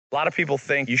A lot of people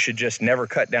think you should just never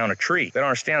cut down a tree. They don't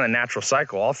understand the natural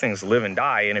cycle. All things live and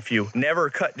die. And if you never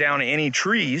cut down any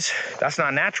trees, that's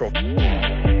not natural.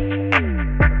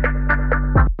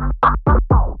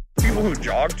 People who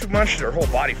jog too much, their whole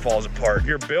body falls apart.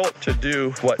 You're built to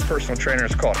do what personal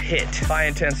trainers call HIIT, high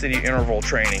intensity interval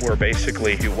training, where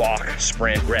basically you walk,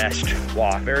 sprint, rest,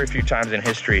 walk. Very few times in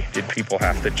history did people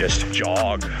have to just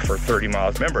jog for 30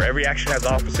 miles. Remember, every action has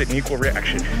opposite and equal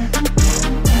reaction.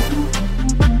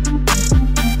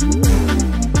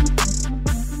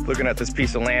 Looking at this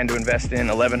piece of land to invest in,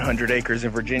 1,100 acres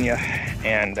in Virginia,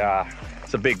 and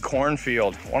it's a big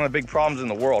cornfield. One of the big problems in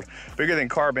the world, bigger than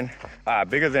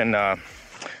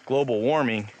global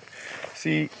warming.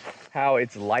 See how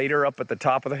it's lighter up at the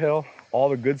top of the hill? All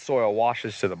the good soil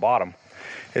washes to the bottom.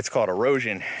 It's called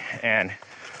erosion. And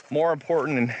more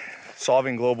important than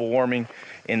solving global warming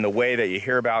in the way that you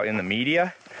hear about in the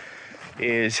media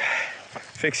is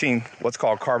fixing what's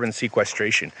called carbon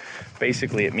sequestration.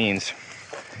 Basically, it means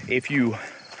if you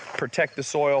protect the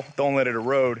soil, don't let it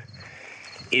erode,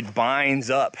 it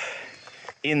binds up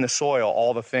in the soil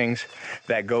all the things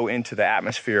that go into the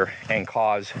atmosphere and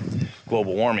cause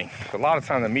global warming. A lot of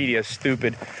times the media is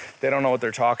stupid. They don't know what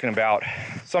they're talking about.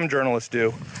 Some journalists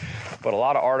do, but a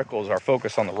lot of articles are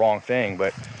focused on the wrong thing.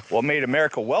 But what made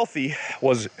America wealthy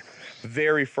was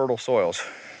very fertile soils.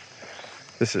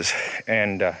 This is,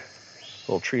 and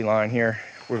little tree line here.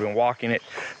 We've been walking it.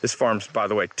 This farm's, by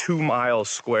the way, 2 miles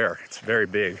square. It's very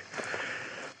big.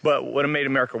 But what made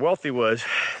America wealthy was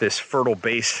this fertile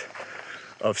base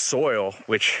of soil,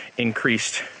 which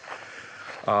increased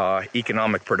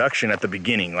economic production at the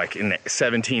beginning, like in the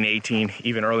 17, 18,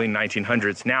 even early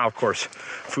 1900s. Now, of course,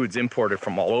 food's imported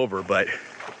from all over, but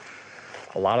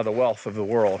a lot of the wealth of the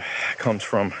world comes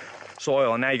from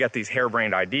soil. And now you got these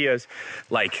harebrained ideas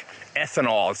like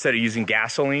ethanol instead of using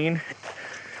gasoline.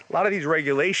 A lot of these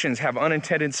regulations have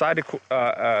unintended side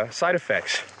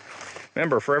effects.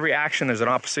 Remember, for every action, there's an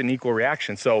opposite and equal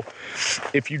reaction. So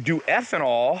if you do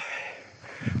ethanol,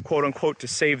 quote unquote, to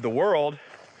save the world,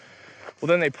 well,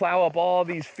 then they plow up all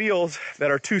these fields that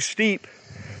are too steep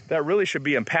that really should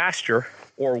be in pasture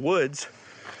or woods.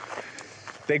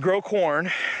 They grow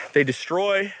corn, they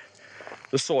destroy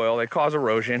the soil, they cause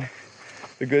erosion.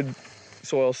 The good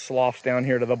soil sloughs down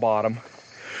here to the bottom.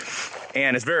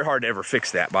 And it's very hard to ever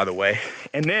fix that, by the way.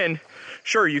 And then,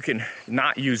 sure, you can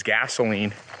not use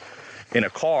gasoline in a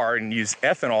car and use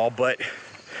ethanol, but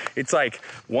it's like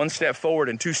 1 step forward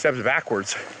and 2 steps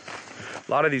backwards. A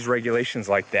lot of these regulations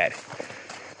like that.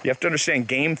 You have to understand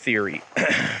game theory.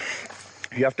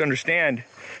 You have to understand,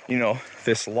 you know,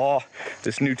 this law,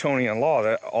 this Newtonian law,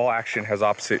 that all action has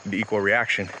opposite and equal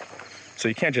reaction. So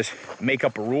you can't just make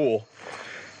up a rule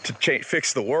to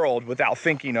fix the world without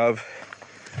thinking of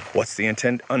what's the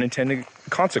unintended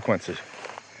consequences.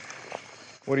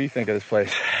 What do you think of this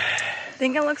place? I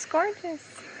think it looks gorgeous.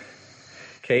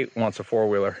 Kate wants a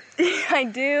 4-wheeler. I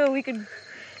do. We could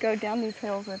go down these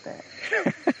hills with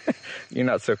it. You're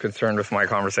not so concerned with my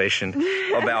conversation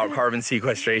about carbon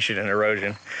sequestration and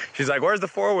erosion. She's like, "Where's the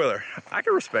 4-wheeler?" I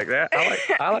can respect that.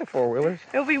 I like 4-wheelers.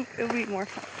 It'll be more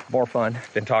fun. More fun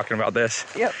than talking about this.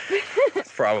 Yep.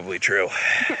 It's probably true.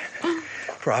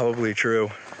 Probably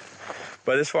true.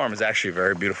 But this farm is actually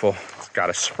very beautiful. It's got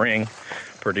a spring,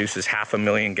 produces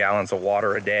 500,000 gallons of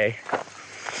water a day.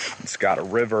 It's got a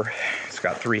river. It's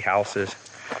got 3 houses.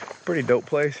 Pretty dope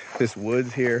place. This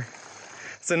woods here.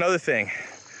 It's another thing.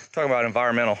 Talking about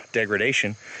environmental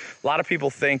degradation. A lot of people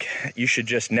think you should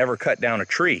just never cut down a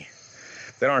tree.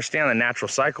 They don't understand the natural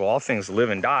cycle. All things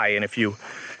live and die. And if you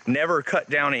never cut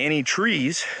down any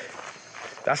trees,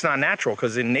 that's not natural,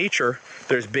 because in nature,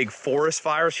 there's big forest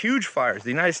fires, huge fires.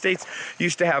 The United States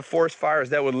used to have forest fires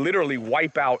that would literally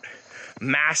wipe out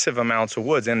massive amounts of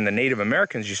woods, and the Native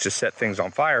Americans used to set things on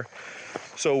fire.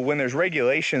 So when there's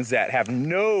regulations that have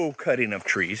no cutting of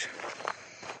trees,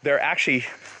 they're actually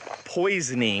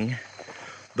poisoning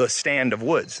the stand of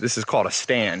woods. This is called a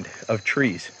stand of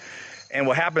trees. And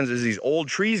what happens is these old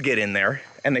trees get in there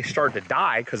and they start to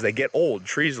die because they get old.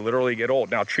 Trees literally get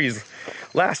old. Now, trees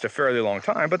last a fairly long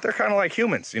time, but they're kind of like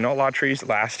humans. You know, a lot of trees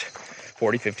last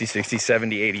 40, 50, 60,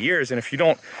 70, 80 years. And if you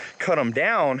don't cut them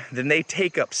down, then they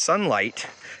take up sunlight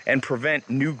and prevent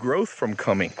new growth from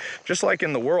coming. Just like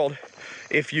in the world,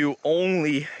 if you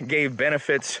only gave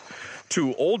benefits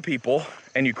to old people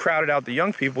and you crowded out the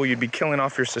young people, you'd be killing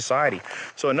off your society.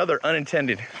 So another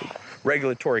unintended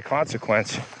regulatory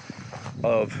consequence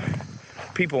of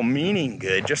people meaning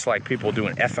good, just like people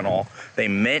doing ethanol. They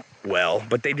meant well,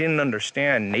 but they didn't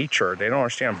understand nature. They don't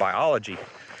understand biology.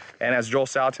 And as Joel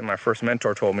Salatin, my first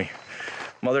mentor, told me,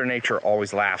 Mother Nature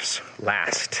always laughs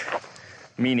last.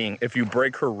 meaning if you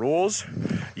break her rules,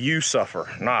 you suffer,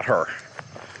 not her.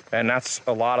 And that's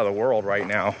a lot of the world right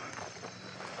now.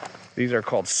 These are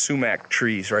called sumac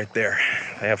trees right there.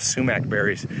 They have sumac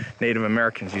berries. Native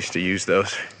Americans used to use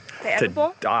those They to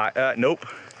edible? die. Nope.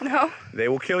 No. They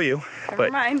will kill you. Never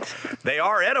mind. They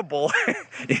are edible,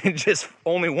 just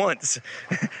only once.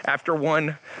 After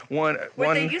one. What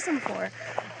do they use them for?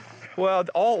 Well,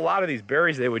 a lot of these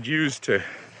berries they would use to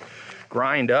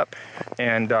grind up,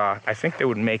 and I think they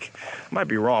would make, I might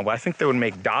be wrong, but I think they would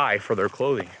make dye for their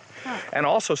clothing. Huh. And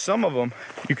also some of them,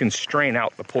 you can strain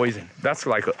out the poison. That's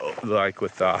like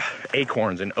with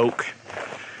acorns and oak.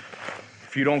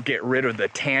 If you don't get rid of the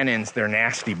tannins, they're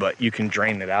nasty, but you can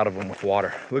drain it out of them with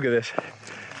water. Look at this,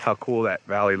 how cool that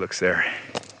valley looks there.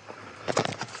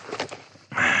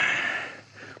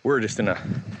 We're just in a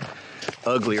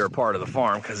uglier part of the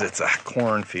farm because it's a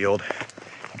cornfield.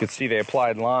 You can see they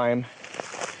applied lime.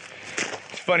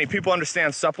 It's funny, people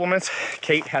understand supplements.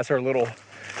 Kate has her little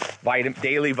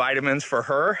daily vitamins for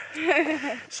her.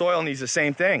 Soil needs the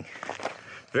same thing.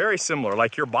 Very similar,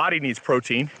 like your body needs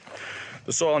protein.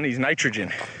 The soil needs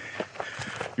nitrogen.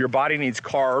 Your body needs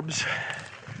carbs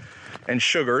and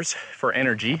sugars for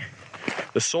energy.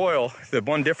 The soil, the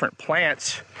one different,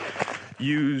 plants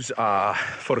use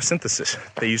photosynthesis.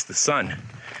 They use the sun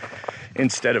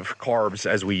instead of carbs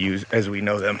as we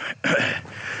know them.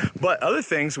 But other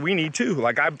things we need too.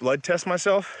 Like I blood test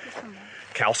myself.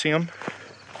 Calcium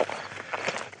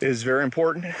is very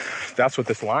important. That's what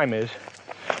this lime is.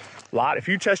 If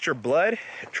you test your blood,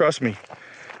 trust me,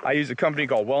 I use a company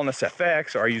called Wellness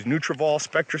FX, or I use Nutrivol,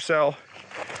 SpectraCell.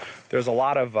 There's a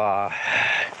lot of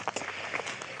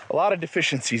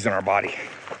deficiencies in our body.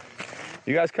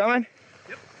 You guys coming?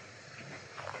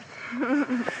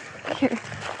 Here.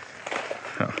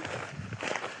 Huh.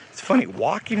 It's funny,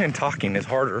 walking and talking is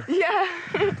harder. Yeah.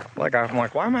 I'm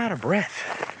like, why am I out of breath?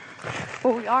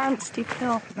 Well, we are on the steep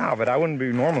hill. No, but I wouldn't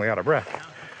be normally out of breath.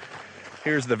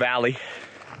 Here's the valley.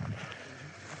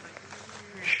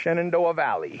 Shenandoah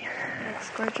Valley. That's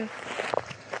gorgeous.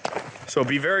 So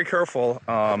be very careful,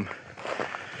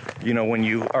 when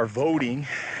you are voting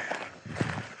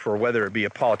for whether it be a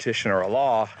politician or a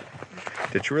law,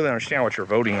 that you really understand what you're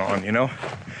voting on,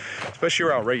 especially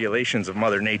around regulations of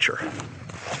Mother Nature.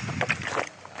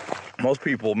 Most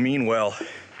people mean well,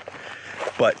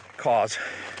 but cause,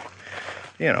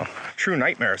 true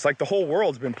nightmares. Like the whole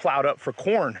world's been plowed up for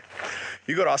corn.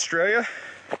 You go to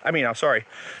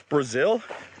Brazil,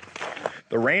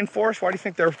 the rainforest, why do you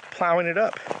think they're plowing it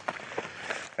up?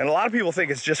 And a lot of people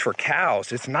think it's just for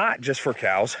cows. It's not just for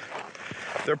cows.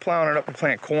 They're plowing it up to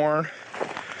plant corn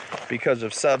because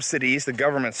of subsidies. The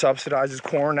government subsidizes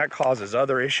corn. That causes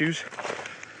other issues.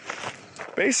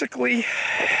 Basically,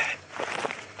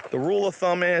 the rule of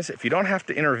thumb is if you don't have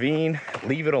to intervene,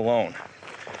 leave it alone.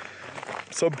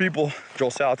 Some people,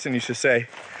 Joel Salatin used to say,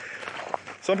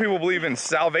 some people believe in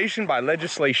salvation by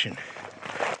legislation.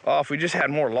 Oh, if we just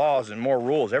had more laws and more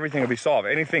rules, everything would be solved.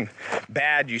 Anything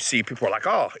bad you see, people are like,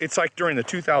 oh, it's like during the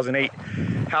 2008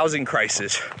 housing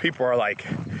crisis. People are like,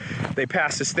 they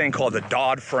passed this thing called the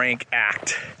Dodd-Frank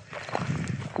Act,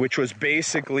 which was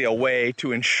basically a way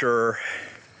to ensure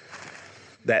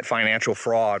that financial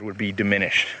fraud would be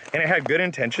diminished. And it had good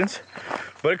intentions,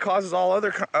 but it causes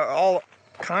all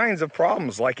kinds of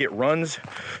problems. Like it runs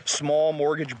small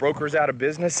mortgage brokers out of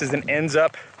businesses and ends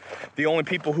up the only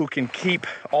people who can keep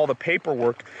all the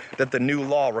paperwork that the new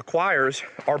law requires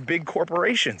are big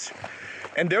corporations.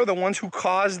 And they're the ones who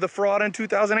caused the fraud in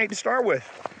 2008 to start with.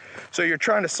 So you're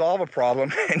trying to solve a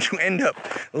problem and you end up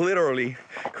literally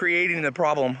creating the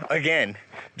problem again,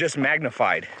 just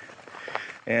magnified.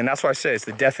 And that's why I say it's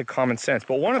the death of common sense.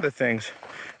 But one of the things,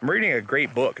 I'm reading a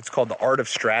great book. It's called The Art of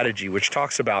Strategy, which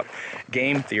talks about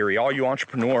game theory. All you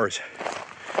entrepreneurs,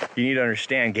 you need to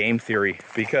understand game theory,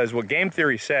 because what game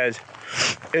theory says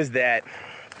is that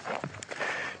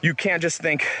you can't just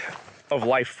think of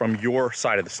life from your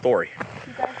side of the story.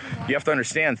 You have to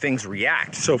understand things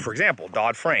react. So for example,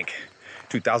 Dodd-Frank,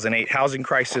 2008 housing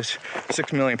crisis,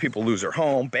 6 million people lose their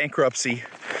home, bankruptcy,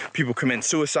 people commit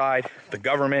suicide, the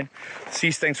government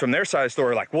sees things from their side of the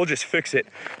story like, we'll just fix it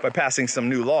by passing some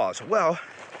new laws. Well,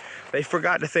 they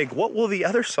forgot to think, what will the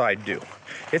other side do?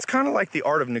 It's kind of like the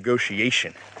art of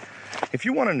negotiation. If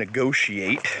you want to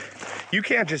negotiate, you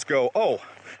can't just go, oh,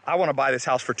 I want to buy this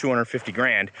house for 250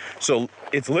 grand, so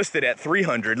it's listed at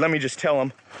 300. Let me just tell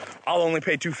them I'll only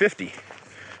pay 250.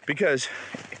 Because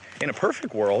in a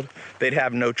perfect world, they'd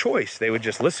have no choice. They would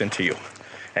just listen to you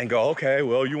and go, okay,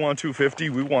 well, you want 250,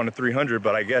 we wanted 300,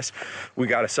 but I guess we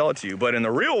got to sell it to you. But in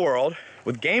the real world,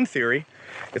 with game theory,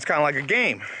 it's kind of like a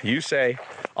game. You say,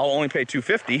 I'll only pay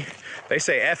 250. They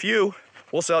say, F you,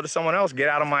 we'll sell it to someone else, get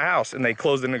out of my house. And they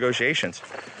closed the negotiations.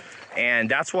 And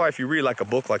that's why if you read like a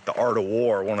book like The Art of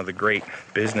War, one of the great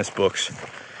business books,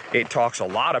 it talks a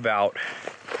lot about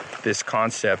this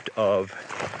concept of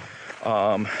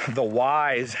the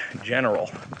wise general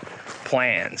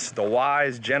plans. The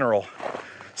wise general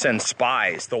sends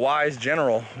spies. The wise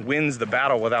general wins the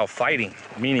battle without fighting,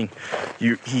 meaning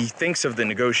he thinks of the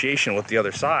negotiation with the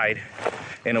other side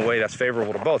in a way that's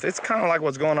favorable to both. It's kind of like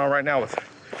what's going on right now with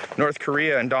North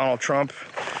Korea and Donald Trump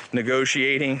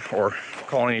negotiating or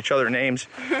calling each other names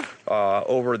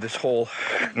over this whole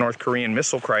North Korean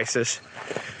missile crisis.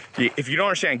 If you don't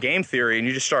understand game theory and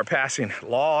you just start passing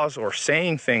laws or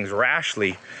saying things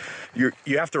rashly,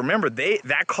 you have to remember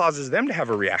that causes them to have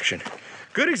a reaction.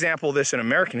 Good example of this in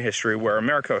American history, where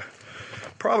America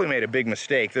probably made a big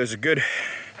mistake. There's a good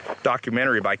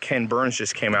documentary by Ken Burns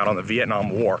just came out on the Vietnam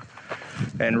War.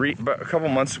 And a couple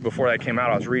months before that came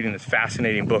out, I was reading this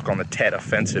fascinating book on the Tet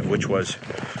Offensive, which was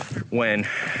when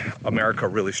America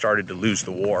really started to lose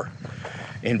the war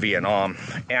in Vietnam.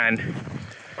 And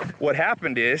what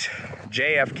happened is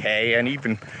JFK and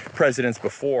even presidents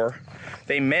before,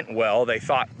 they meant well. They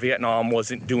thought Vietnam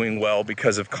wasn't doing well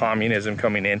because of communism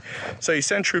coming in. So you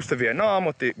send troops to Vietnam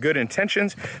with the good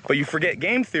intentions, but you forget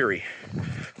game theory.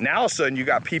 Now all of a sudden you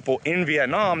got people in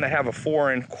Vietnam that have a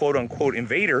foreign quote unquote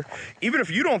invader, even if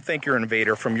you don't think you're an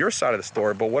invader from your side of the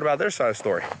story, but what about their side of the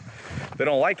story? They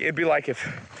don't like it. It'd be like if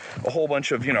a whole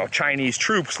bunch of, Chinese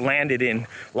troops landed in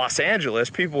Los Angeles,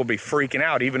 people would be freaking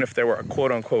out, even if they were a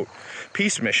quote unquote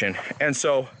peace mission. And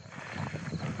so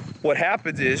what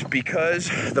happens is, because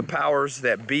the powers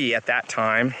that be at that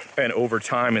time and over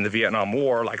time in the Vietnam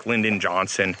War, like Lyndon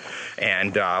Johnson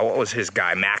and what was his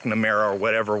guy, McNamara or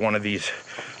whatever, one of these,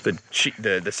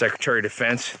 the Secretary of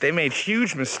Defense, they made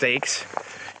huge mistakes.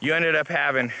 You ended up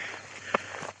having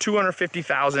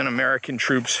 250,000 American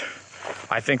troops,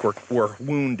 I think, were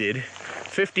wounded.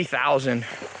 50,000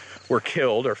 were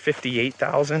killed, or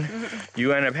 58,000.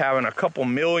 You end up having a couple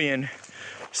million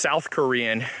South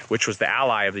Korean, which was the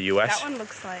ally of the U.S. That one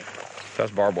looks like.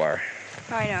 That's barbed wire.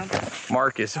 Oh, I know.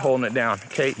 Mark is holding it down.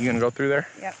 Kate, you gonna go through there?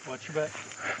 Yep. Watch your back.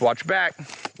 Watch your back,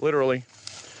 literally.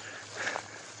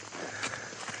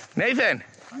 Nathan,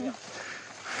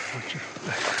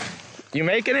 you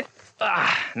making it?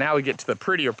 Now we get to the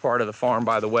prettier part of the farm,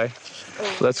 by the way.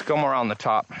 Let's come around the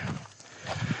top.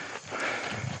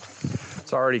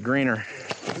 It's already greener.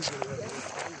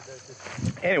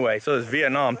 Anyway, so this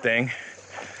Vietnam thing,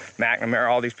 McNamara,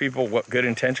 all these people, what good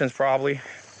intentions probably,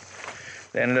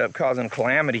 they ended up causing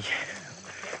calamity.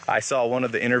 I saw one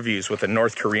of the interviews with a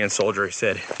North Korean soldier. He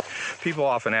said, people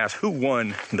often ask, who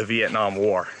won the Vietnam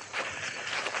War?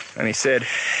 And he said,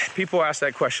 people ask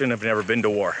that question have never been to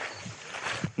war.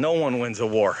 No one wins a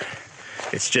war.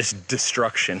 It's just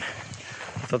destruction.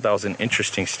 I thought that was an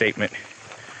interesting statement.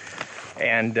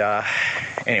 And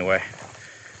anyway,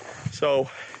 so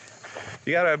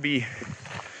you gotta be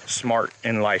smart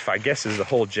in life, I guess, is the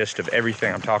whole gist of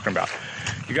everything I'm talking about.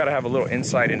 You got to have a little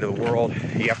insight into the world.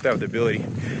 You have to have the ability.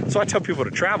 So I tell people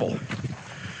to travel.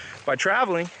 By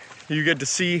traveling, you get to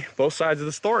see both sides of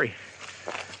the story,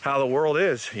 how the world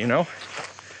is, Here's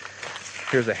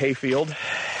a hayfield.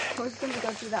 We're going to go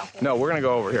through that hole. No, we're going to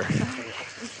go over here.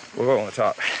 We'll go on the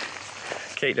top.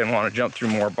 Kate didn't want to jump through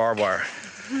more barbed wire.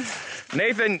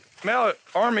 Nathan, Mel,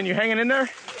 Armin, you hanging in there?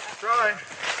 Try.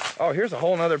 Oh, here's a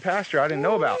whole nother pasture I didn't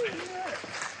know about.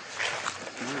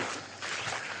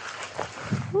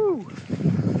 Woo.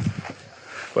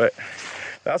 But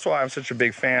that's why I'm such a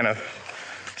big fan of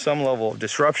some level of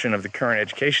disruption of the current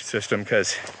education system,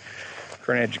 because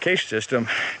current education system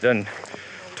doesn't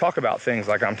talk about things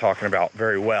like I'm talking about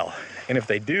very well. And if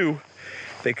they do,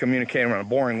 they communicate them in a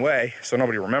boring way so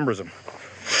nobody remembers them.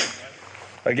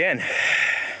 Again,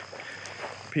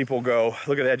 people go,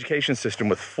 look at the education system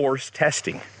with forced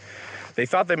testing. They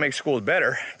thought they'd make schools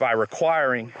better by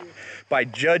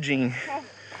judging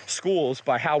schools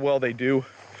by how well they do.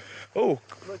 Oh,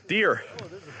 deer.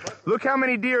 Look how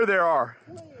many deer there are.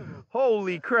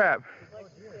 Holy crap.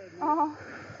 Oh,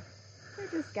 they're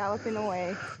just galloping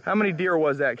away. How many deer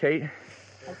was that, Kate?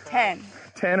 10.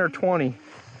 10 or 20?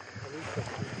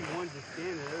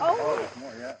 Oh.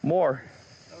 More.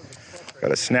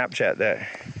 Gotta Snapchat that.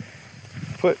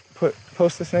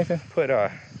 Post this, Nathan. Put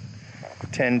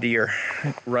 10 deer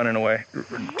running away.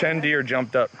 10 deer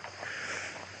jumped up.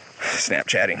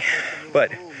 Snapchatting.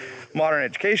 But modern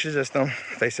education system,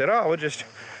 they said, oh, we'll just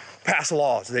pass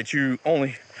laws that you're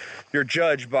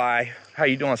judged by how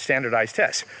you do on standardized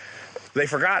tests. They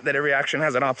forgot that every action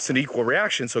has an opposite equal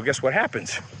reaction, so guess what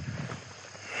happens?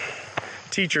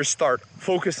 teachers start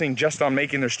focusing just on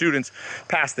making their students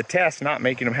pass the test, not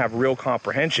making them have real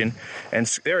comprehension. And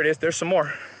there it is, there's some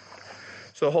more.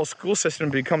 So the whole school system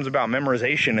becomes about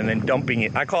memorization and then dumping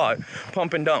it. I call it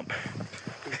pump and dump.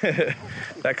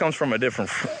 That comes from a different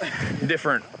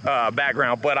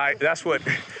background, but that's what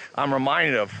I'm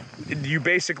reminded of. You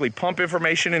basically pump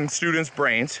information in students'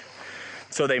 brains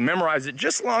so they memorize it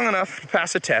just long enough to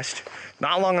pass a test,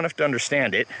 not long enough to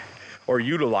understand it or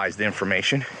utilize the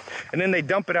information, and then they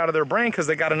dump it out of their brain because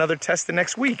they got another test the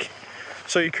next week.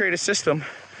 So you create a system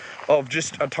of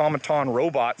just automaton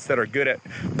robots that are good at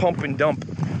pump and dump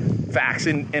facts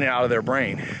in and out of their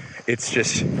brain. It's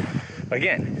just,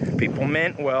 again, people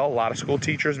meant well, a lot of school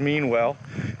teachers mean well,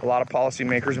 a lot of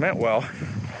policymakers meant well,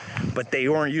 but they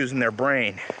weren't using their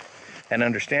brain and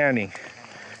understanding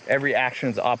every action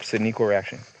is opposite and equal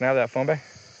reaction. Can I have that phone back?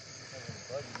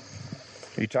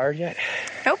 Are you tired yet?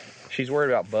 Nope. She's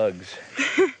worried about bugs.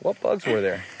 What bugs were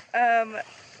there?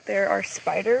 There are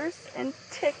spiders and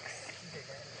ticks.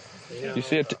 You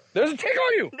see there's a tick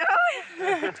on you! No!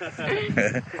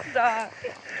 Stop.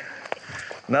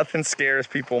 Nothing scares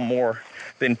people more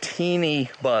than teeny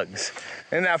bugs.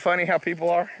 Isn't that funny how people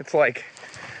are? It's like,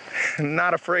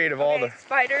 not afraid of all the...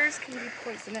 Spiders can be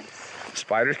poisonous.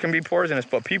 Spiders can be poisonous,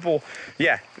 but people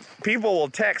will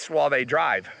text while they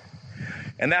drive.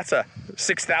 And that's a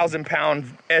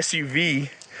 6,000-pound SUV,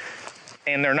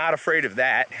 and they're not afraid of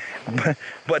that.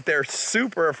 But they're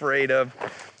super afraid of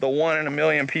the 1 in a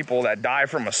million people that die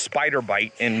from a spider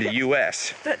bite in the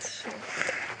US. That's true.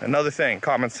 Another thing,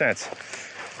 common sense.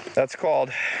 That's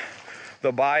called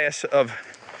the bias of,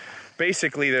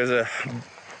 basically there's a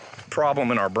problem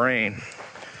in our brain.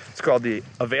 It's called the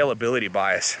availability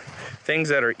bias. Things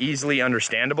that are easily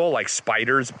understandable, like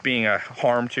spiders being a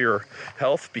harm to your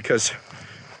health, because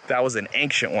that was an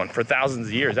ancient one. For thousands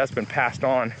of years, that's been passed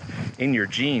on in your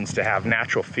genes to have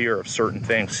natural fear of certain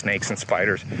things, snakes and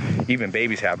spiders, even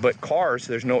babies have. But cars,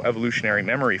 there's no evolutionary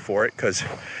memory for it because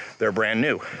they're brand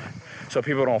new. So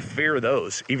people don't fear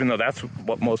those, even though that's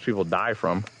what most people die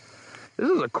from. This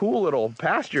is a cool little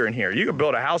pasture in here. You could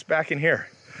build a house back in here.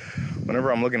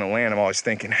 Whenever I'm looking at land, I'm always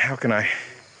thinking, how can I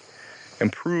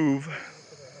improve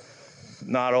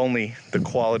not only the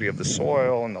quality of the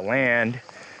soil and the land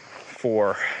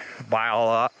for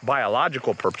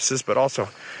biological purposes, but also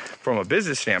from a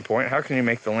business standpoint, how can you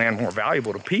make the land more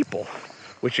valuable to people,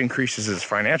 which increases its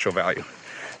financial value?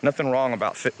 Nothing wrong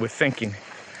with thinking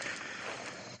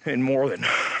in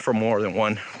from more than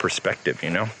one perspective,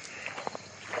 you know?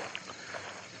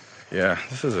 Yeah,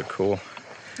 this is a cool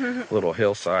little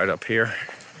hillside up here.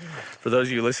 For those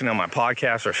of you listening on my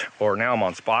podcast or now I'm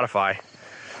on Spotify,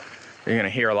 you're gonna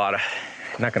hear a lot of,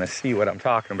 not gonna see what I'm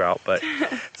talking about, but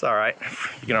it's all right.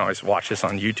 You can always watch this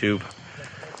on YouTube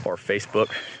or Facebook.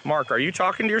 Mark, are you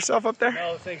talking to yourself up there?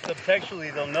 No, saying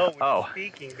subtextually they'll know when you're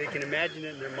speaking. They can imagine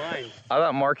it in their mind. I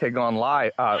thought Mark had gone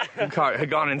live, had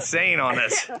gone insane on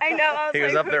us. I know. He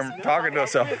was up there talking to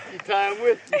himself. I'm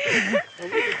with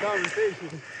the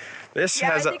conversation. This I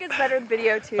has think it's better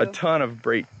video too. a ton of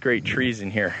great trees in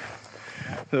here.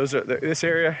 Those are this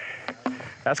area.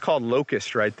 That's called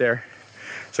locust right there.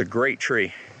 It's a great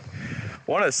tree.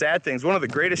 One of the sad things, one of the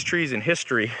greatest trees in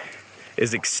history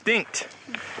is extinct.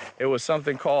 It was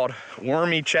something called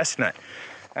wormy chestnut.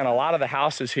 And a lot of the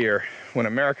houses here, when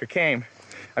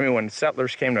when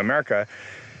settlers came to America,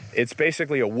 it's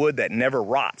basically a wood that never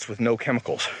rots with no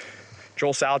chemicals.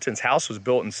 Joel Salatin's house was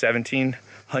built in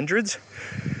 1700s,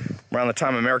 around the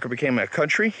time America became a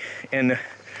country, and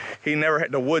he never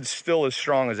had, the wood's still as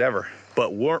strong as ever.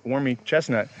 But wormy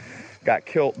chestnut got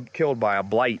killed by a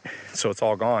blight, so it's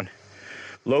all gone.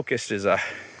 Locust is a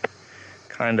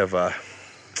kind of a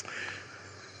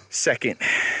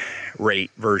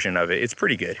second-rate version of it. It's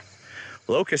pretty good.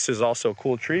 Locust is also a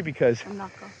cool tree because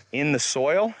in the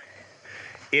soil,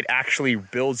 it actually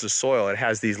builds the soil. It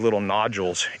has these little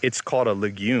nodules. It's called a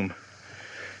legume,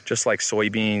 just like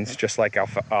soybeans, just like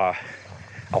alfalfa,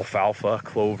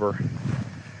 clover.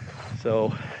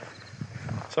 So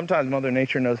sometimes Mother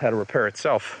Nature knows how to repair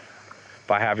itself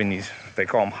by having these, they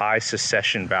call them high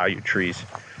succession value trees,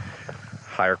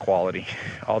 higher quality.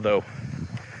 Although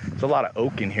there's a lot of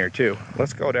oak in here too.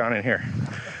 Let's go down in here.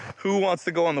 Who wants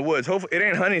to go in the woods? Hopefully, it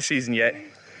ain't hunting season yet,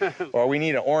 or we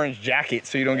need an orange jacket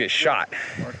so you don't get shot.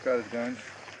 Mark's got his gun.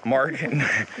 Mark,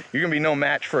 you're gonna be no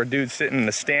match for a dude sitting in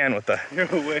the stand with a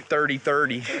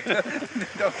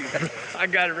 30-30. I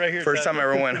got it right here. First time I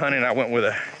ever went hunting, I went with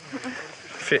a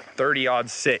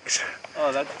 30-06.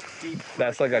 Oh, that's deep.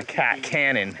 That's like a cat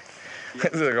cannon.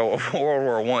 It's like a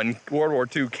World War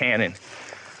II cannon.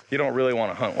 You don't really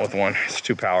want to hunt with one. It's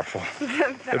too powerful.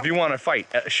 If you want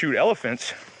to shoot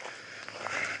elephants,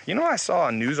 You know, I saw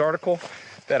a news article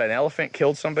that an elephant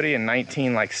killed somebody in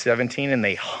 1917 and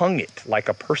they hung it like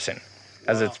a person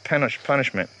as its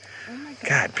punishment. Oh my God.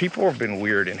 God, people have been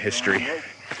weird in history.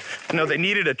 No, they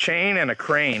needed a chain and a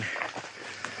crane.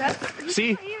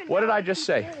 See, what did I just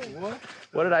say?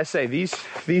 What did I say?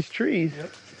 These trees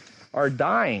are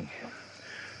dying.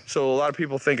 So a lot of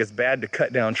people think it's bad to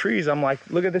cut down trees. I'm like,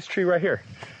 look at this tree right here.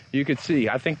 You could see,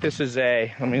 I think this is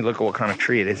let me look at what kind of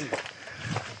tree it is.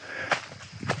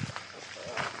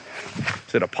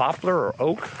 Is it a poplar or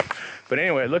oak? But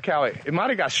anyway, look how it might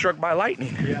have got struck by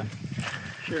lightning. Yeah,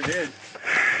 sure did.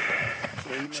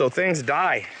 So things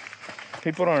die.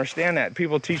 People don't understand that.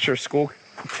 People teach their school,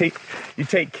 you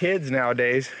take kids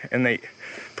nowadays and they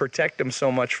protect them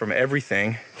so much from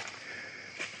everything.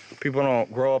 People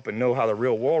don't grow up and know how the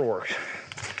real world works.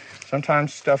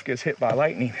 Sometimes stuff gets hit by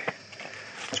lightning.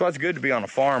 That's why it's good to be on a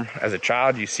farm. As a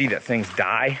child, you see that things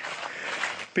die.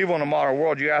 People in the modern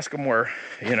world, you ask them where,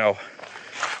 you know,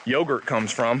 yogurt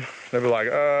comes from. They'll be like,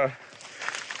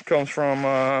 it comes from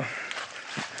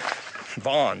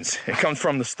Vons. It comes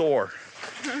from the store.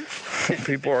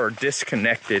 People are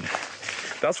disconnected.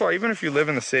 That's why even if you live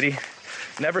in the city,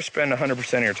 never spend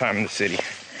 100% of your time in the city.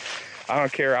 I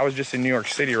don't care. I was just in New York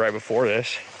City right before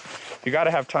this. You got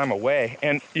to have time away.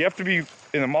 And you have to be,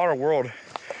 in the modern world,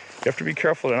 you have to be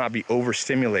careful to not be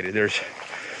overstimulated. There's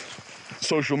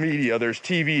social media, there's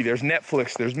TV, there's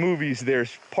Netflix, there's movies,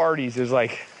 there's parties. There's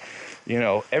like, you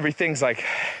know, everything's like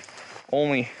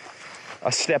only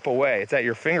a step away. It's at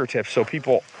your fingertips. So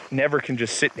people never can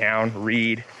just sit down,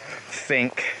 read,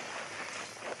 think.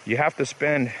 You have to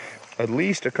spend at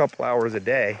least a couple hours a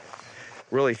day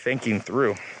really thinking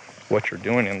through what you're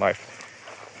doing in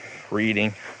life.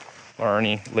 Reading,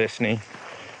 learning, listening,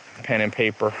 pen and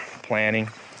paper, planning,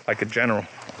 like a general.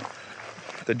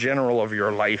 The general of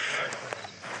your life.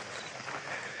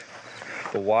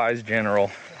 The wise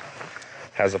general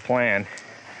has a plan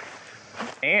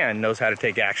and knows how to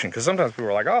take action. Because sometimes people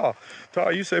are like, oh,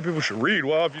 Ty, you say people should read.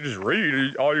 Well, if you just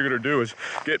read, all you're going to do is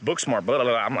get book smart, blah, blah,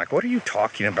 blah. I'm like, what are you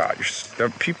talking about?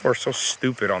 People are so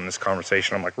stupid on this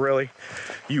conversation. I'm like, really?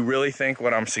 You really think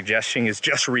what I'm suggesting is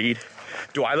just read?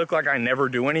 Do I look like I never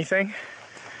do anything?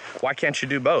 Why can't you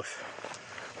do both?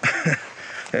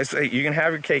 You can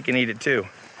have your cake and eat it too.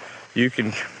 You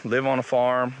can live on a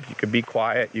farm, you can be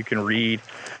quiet, you can read,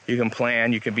 you can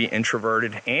plan, you can be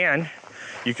introverted, and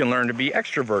you can learn to be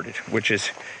extroverted, which is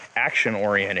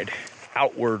action-oriented,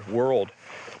 outward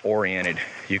world-oriented.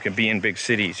 You can be in big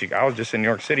cities. I was just in New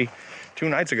York City 2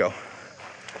 nights ago.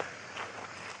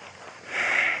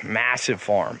 Massive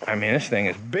farm. I mean, this thing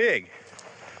is big.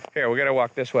 Here, we gotta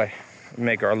walk this way,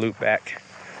 make our loop back.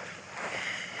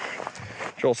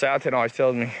 Joel Salatin always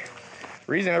tells me,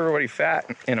 the reason everybody's fat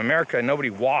in America, nobody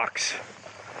walks.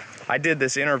 I did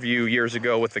this interview years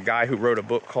ago with the guy who wrote a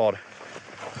book called,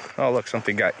 oh look,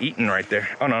 something got eaten right there.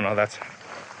 Oh no, that's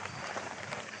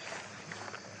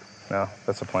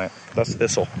a plant. That's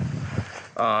thistle.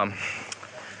 I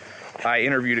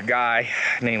interviewed a guy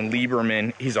named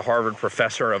Lieberman. He's a Harvard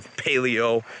professor of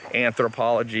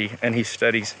paleoanthropology, and he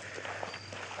studies,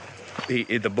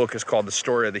 the book is called The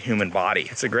Story of the Human Body.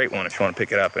 It's a great one if you want to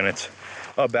pick it up, and it's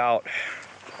about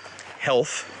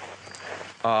health,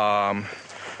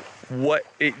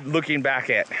 looking back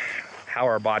at how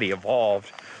our body evolved,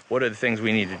 what are the things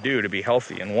we need to do to be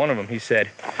healthy? And one of them, he said,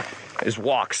 is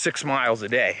walk 6 miles a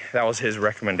day. That was his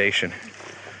recommendation,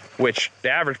 which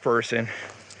the average person,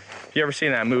 you ever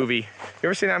seen that movie? You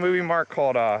ever seen that movie, Mark,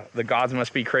 called The Gods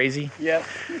Must Be Crazy? Yep.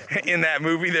 In that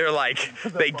movie, they're like,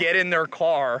 they get in their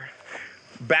car,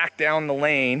 back down the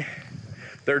lane,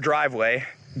 their driveway,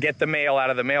 get the mail out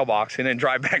of the mailbox, and then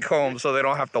drive back home so they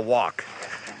don't have to walk.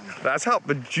 That's how,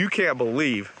 but you can't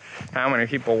believe how many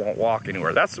people won't walk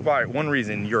anywhere. That's why one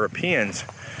reason Europeans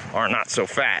are not so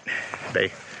fat.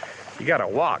 You gotta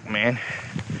walk, man.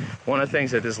 One of the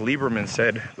things that this Lieberman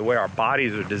said, the way our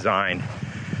bodies are designed,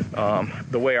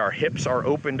 the way our hips are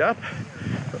opened up,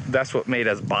 that's what made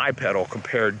us bipedal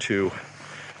compared to,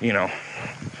 you know,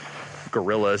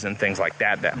 gorillas and things like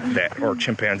that or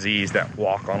chimpanzees that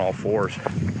walk on all fours,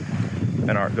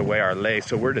 and the way our legs.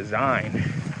 So we're designed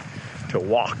to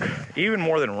walk, even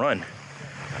more than run.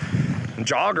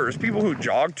 Joggers, people who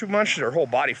jog too much, their whole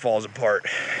body falls apart.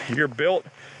 You're built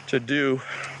to do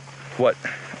what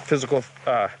physical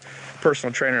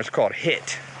personal trainers call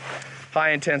HIIT, high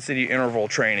intensity interval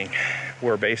training,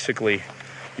 where basically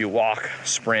you walk,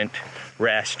 sprint,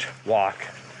 rest, walk.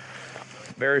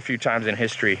 Very few times in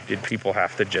history did people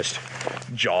have to just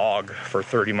jog for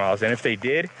 30 miles. And if they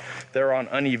did, they're on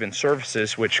uneven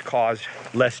surfaces, which caused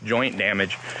less joint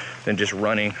damage than just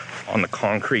running on the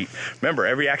concrete. Remember,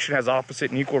 every action has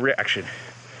opposite and equal reaction.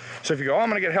 So if you go, oh, I'm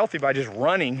gonna get healthy by just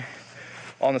running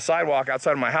on the sidewalk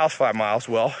outside of my house 5 miles,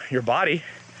 well, your body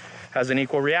has an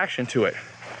equal reaction to it.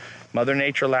 Mother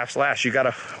Nature laughs last. You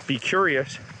gotta be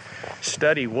curious,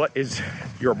 study what is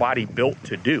your body built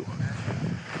to do.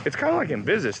 It's kind of like in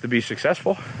business to be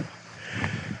successful.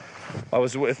 I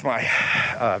was with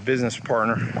my business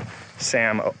partner,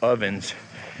 Sam Ovens,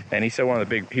 and he said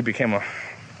he became a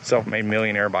self-made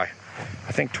millionaire by,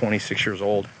 I think, 26 years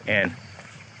old, and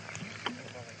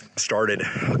started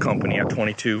a company at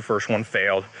 22. First one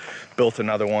failed, built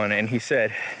another one, and he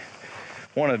said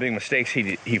one of the big mistakes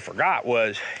he forgot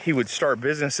was he would start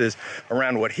businesses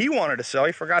around what he wanted to sell.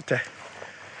 He forgot to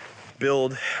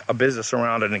build a business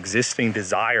around an existing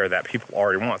desire that people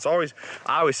already want. I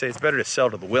always say it's better to sell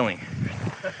to the willing.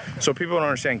 So people don't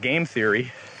understand game theory.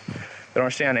 They don't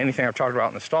understand anything I've talked about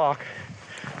in the stock.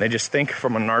 They just think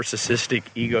from a narcissistic,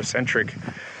 egocentric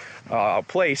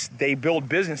place. They build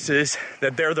businesses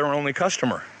that they're their only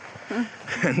customer.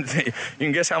 And you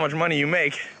can guess how much money you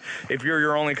make if you're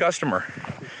your only customer.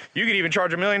 You could even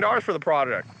charge $1 million for the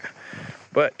product.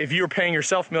 But if you were paying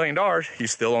yourself $1 million, you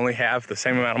still only have the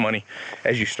same amount of money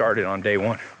as you started on day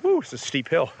one. Woo, it's a steep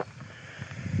hill.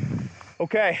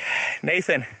 Okay,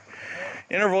 Nathan,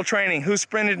 interval training. Who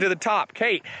sprinted to the top?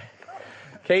 Kate.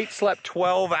 Kate slept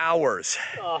 12 hours.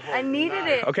 I needed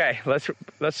it. Okay, let's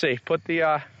see. Put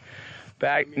the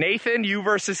bag. Nathan, you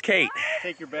versus Kate.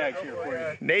 Take your bags here for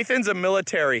you. Nathan's a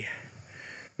military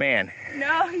man.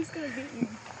 No, he's gonna beat me.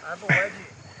 I'm a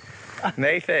wedgie.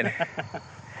 Nathan,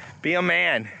 be a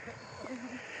man.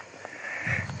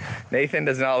 Nathan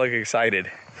does not look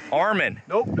excited. Armin.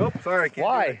 Nope. Sorry, I can't.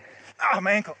 Why? Ah,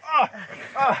 my ankle.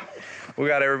 We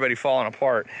got everybody falling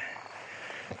apart.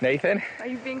 Nathan, Are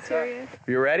you being serious?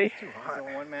 you ready? Is it a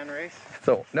one-man race?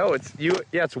 So, no, it's you.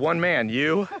 Yeah, it's one man.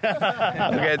 You.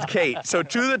 Okay, it's Kate. So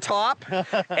to the top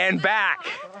and back.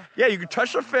 Yeah, you can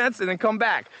touch the fence and then come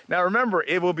back. Now remember,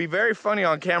 it will be very funny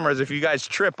on cameras if you guys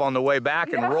trip on the way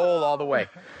back and roll all the way.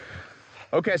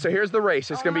 Okay, so here's the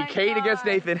race. It's gonna be Kate against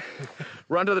Nathan.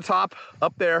 Run to the top,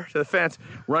 up there to the fence,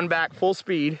 run back full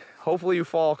speed. Hopefully you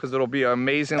fall because it'll be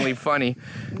amazingly funny.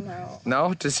 No.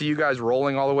 No? To see you guys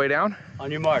rolling all the way down?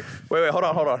 On your mark. Wait, hold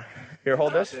on. Here,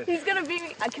 hold this. He's gonna beat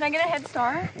me. Can I get a head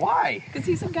start? Why? Because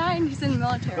he's a guy and he's in the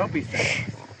military. Don't be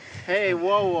sad. Hey,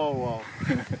 whoa.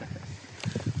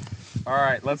 All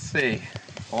right, let's see.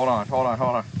 Hold on.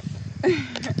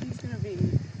 He's gonna beat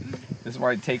me. This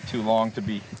might take too long to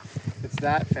be. It's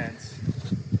that fence.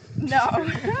 No.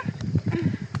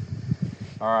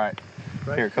 All right.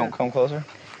 Here, come closer.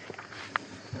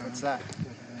 What's that?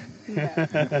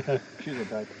 Yeah. She's a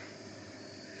dyke.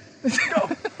 Oh,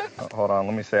 hold on,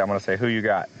 let me say. I'm gonna say who you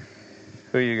got.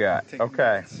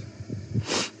 Okay.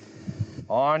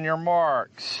 On your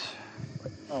marks.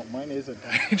 Oh, mine is a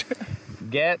dyke.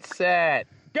 Get set.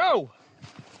 Go.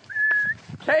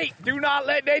 Kate, do not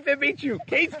let Nathan beat you.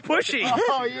 Kate's pushing.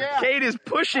 Oh, yeah. Kate is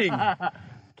pushing.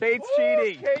 Kate's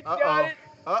cheating. Kate got it.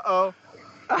 Uh-oh.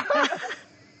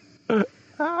 Dang,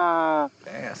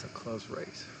 that's a close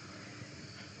race.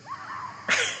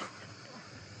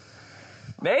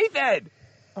 Nathan.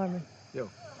 Yo.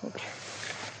 Okay.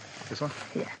 This one?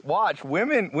 Yeah. Watch,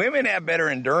 women have better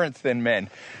endurance than men.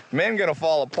 Men gonna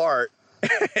fall apart.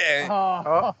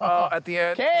 Oh, at the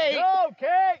end. Kate! Go,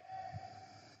 Kate!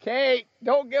 Kate,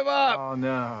 don't give up. Oh,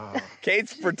 no.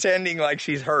 Kate's pretending like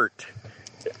she's hurt.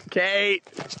 Kate!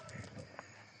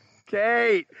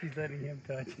 He's letting him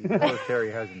touch you. Military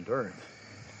has endurance.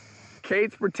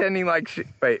 Kate's pretending like she...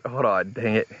 Wait, hold on,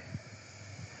 dang it.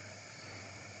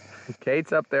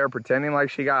 Kate's up there pretending like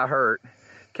she got hurt.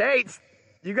 Kate,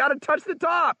 you gotta touch the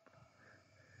top!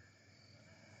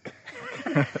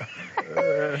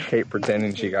 Kate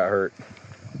pretending she got hurt.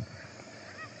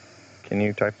 Can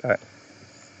you type that?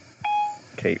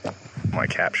 Kate, my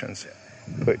captions.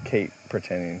 Put Kate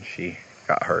pretending she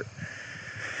got hurt.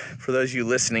 For those of you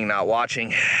listening, not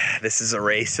watching, this is a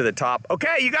race to the top.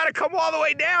 Okay, you gotta come all the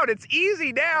way down. It's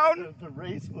easy down. The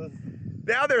race was...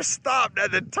 Now they're stopped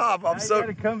at the top. I'm so... I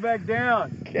gotta come back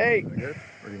down. Okay. Good?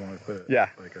 Or do you want to put it? Yeah.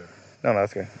 Like a... No,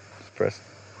 that's good. Just press.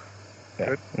 Yeah.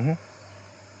 Good? Mm-hmm.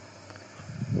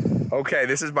 Okay,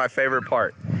 this is my favorite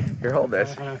part. Here, hold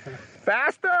this.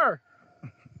 Faster!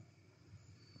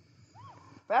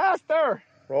 Faster!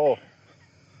 Roll.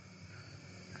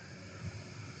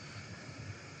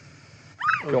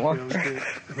 Go on.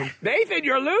 Nathan,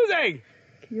 you're losing!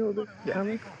 Can you hold it for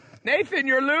me? Nathan,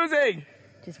 you're losing!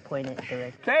 Just point it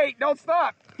directly. Kate, don't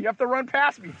stop. You have to run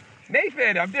past me.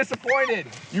 Nathan, I'm disappointed.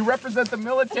 You represent the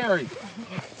military.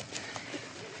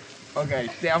 Okay,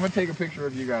 I'm gonna take a picture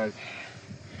of you guys.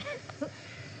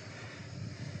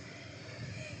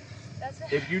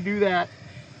 If you do that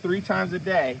 3 times a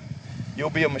day, you'll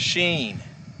be a machine.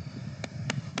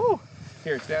 Whew.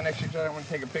 Here, stand next to each other. I'm gonna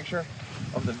take a picture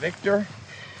of the victor.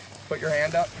 Put your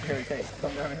hand up. Here, take.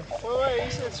 Come down here. Wait,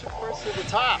 you said first to the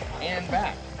top. And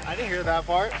back. I didn't hear that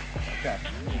part. Okay.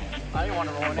 I didn't want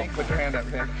to ruin it. Put your hand up,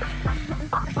 Vic.